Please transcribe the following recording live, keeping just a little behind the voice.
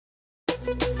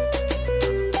Guinea,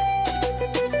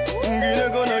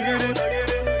 Conakry.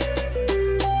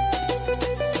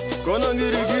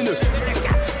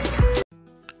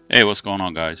 Hey, what's going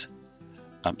on, guys?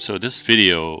 So this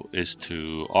video is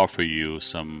to offer you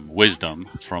some wisdom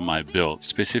from my build,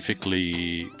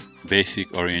 specifically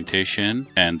basic orientation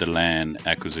and the land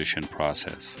acquisition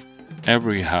process.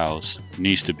 Every house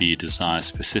needs to be designed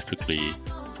specifically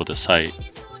for the site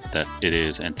that it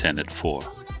is intended for.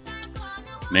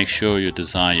 Make sure you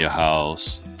design your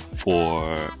house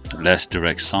for less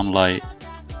direct sunlight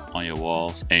on your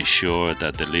walls. Ensure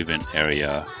that the living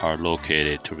area are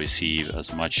located to receive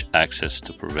as much access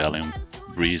to prevailing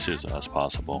breezes as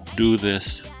possible. Do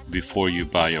this before you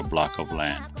buy your block of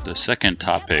land. The second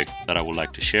topic that I would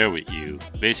like to share with you,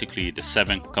 basically the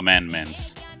 7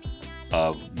 commandments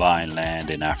of buying land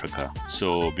in Africa.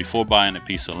 So before buying a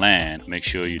piece of land, make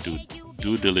sure you do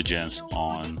due diligence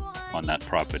on that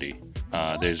property.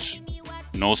 There's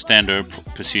no standard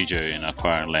procedure in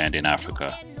acquiring land in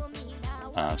Africa.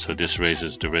 So this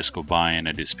raises the risk of buying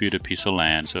a disputed piece of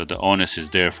land. So the onus is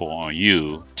therefore on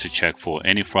you to check for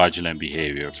any fraudulent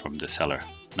behavior from the seller.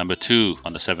 Number 2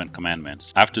 on the 7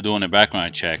 commandments. After doing a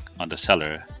background check on the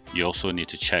seller, you also need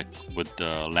to check with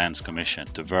the lands commission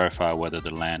to verify whether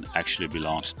the land actually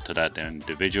belongs to that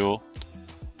individual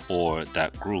or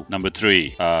that group. Number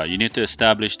 3, you need to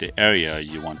establish the area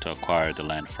you want to acquire the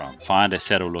land from. Find a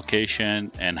settled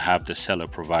location and have the seller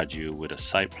provide you with a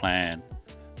site plan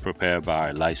prepared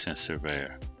by a licensed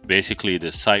surveyor. Basically,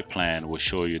 the site plan will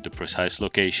show you the precise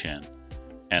location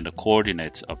and the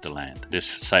coordinates of the land. This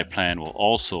site plan will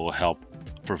also help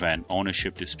prevent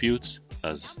ownership disputes,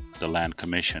 as the land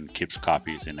commission keeps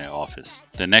copies in their office.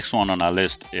 The next one on our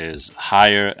list is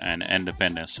hire an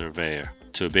independent surveyor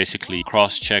to basically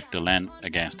cross-check the land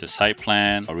against the site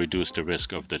plan or reduce the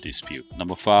risk of the dispute.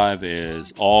 Number 5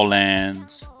 is all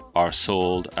lands are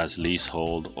sold as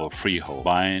leasehold or freehold.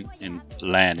 Buying in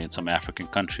land in some African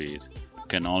countries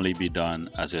can only be done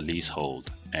as a leasehold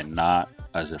and not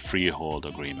as a freehold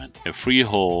agreement. A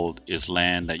freehold is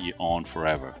land that you own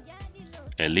forever.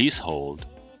 A leasehold,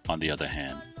 on the other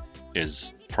hand,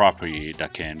 is property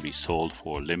that can be sold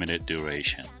for limited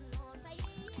duration.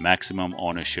 Maximum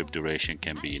ownership duration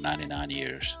can be 99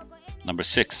 years. Number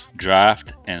 6,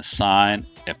 draft and sign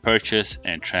a purchase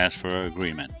and transfer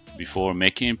agreement. Before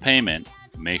making payment,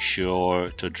 make sure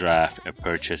to draft a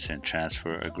purchase and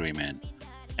transfer agreement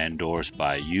endorsed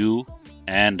by you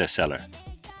and the seller.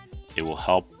 It will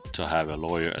help to have a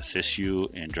lawyer assist you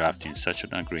in drafting such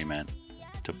an agreement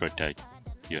to protect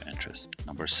your interests.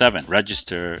 Number 7,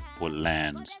 register with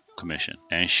Lands Commission.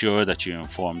 Ensure that you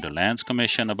inform the Lands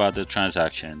Commission about the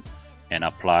transaction and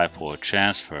apply for a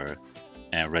transfer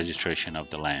and registration of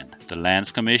the land. The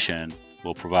Lands Commission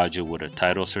will provide you with a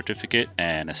title certificate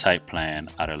and a site plan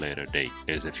at a later date.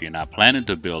 If you're not planning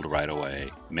to build right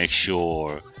away, make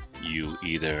sure you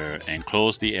either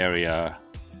enclose the area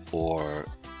or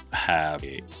have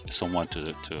someone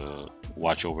to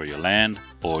watch over your land,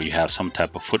 or you have some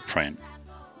type of footprint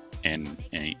in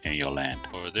your land.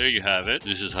 Or there you have it.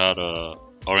 This is how to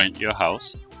orient your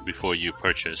house before you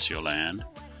purchase your land,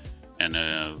 and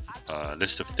a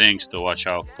list of things to watch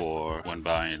out for when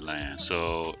buying land.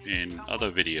 So in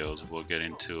other videos, we'll get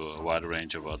into a wide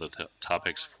range of other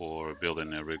topics for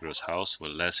building a rigorous house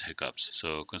with less hiccups.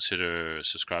 So consider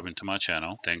subscribing to my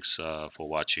channel. Thanks for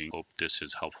watching. Hope this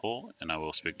is helpful, and I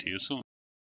will speak to you soon.